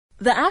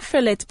The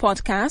AfriLit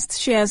podcast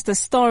shares the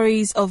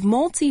stories of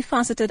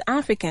multifaceted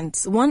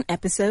Africans, one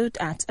episode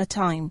at a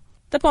time.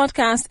 The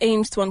podcast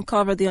aims to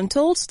uncover the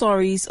untold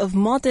stories of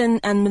modern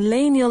and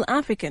millennial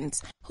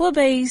Africans who are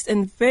based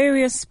in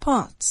various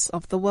parts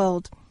of the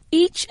world.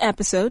 Each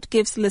episode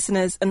gives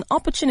listeners an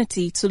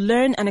opportunity to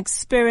learn and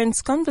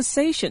experience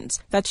conversations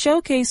that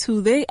showcase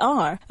who they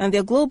are and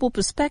their global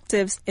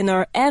perspectives in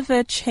our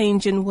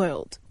ever-changing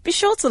world. Be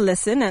sure to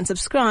listen and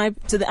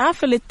subscribe to the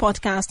AfriLit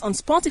podcast on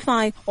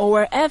Spotify or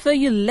wherever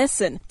you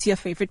listen to your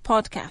favorite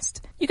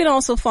podcast. You can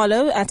also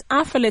follow at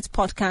AfriLit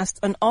Podcast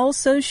on all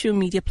social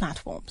media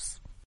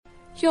platforms.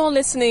 You're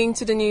listening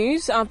to the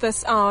news at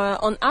this hour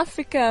on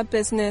Africa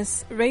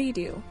Business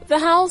Radio. The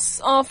House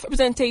of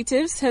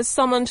Representatives has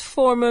summoned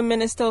former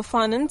Minister of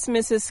Finance,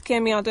 Mrs.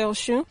 Kemi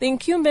Adeosun, the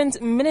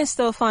incumbent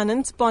Minister of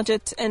Finance,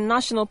 Budget and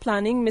National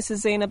Planning,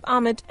 Mrs. Zainab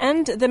Ahmed,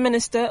 and the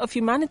Minister of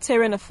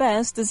Humanitarian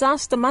Affairs,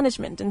 Disaster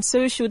Management and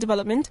Social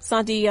Development,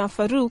 Sadiya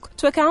Farouq,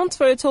 to account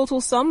for a total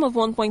sum of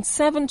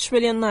 1.7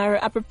 trillion naira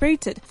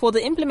appropriated for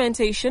the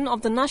implementation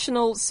of the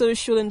National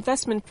Social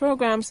Investment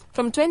Programs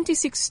from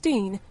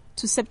 2016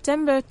 to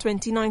September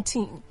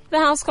 2019. The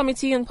House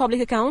Committee on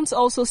Public Accounts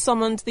also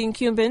summoned the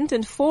incumbent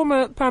and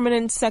former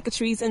permanent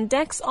secretaries and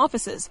DEX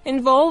officers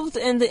involved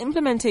in the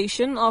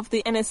implementation of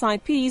the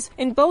NSIPs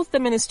in both the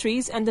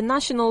ministries and the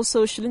National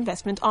Social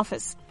Investment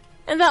Office.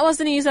 And that was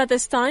the news at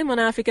this time on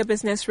Africa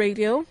Business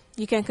Radio.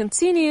 You can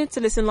continue to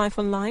listen live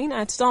online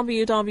at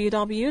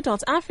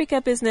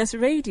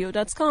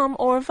www.africabusinessradio.com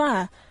or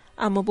via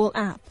our mobile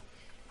app.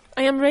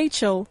 I am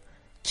Rachel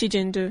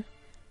Chijindu.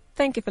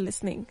 Thank you for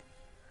listening.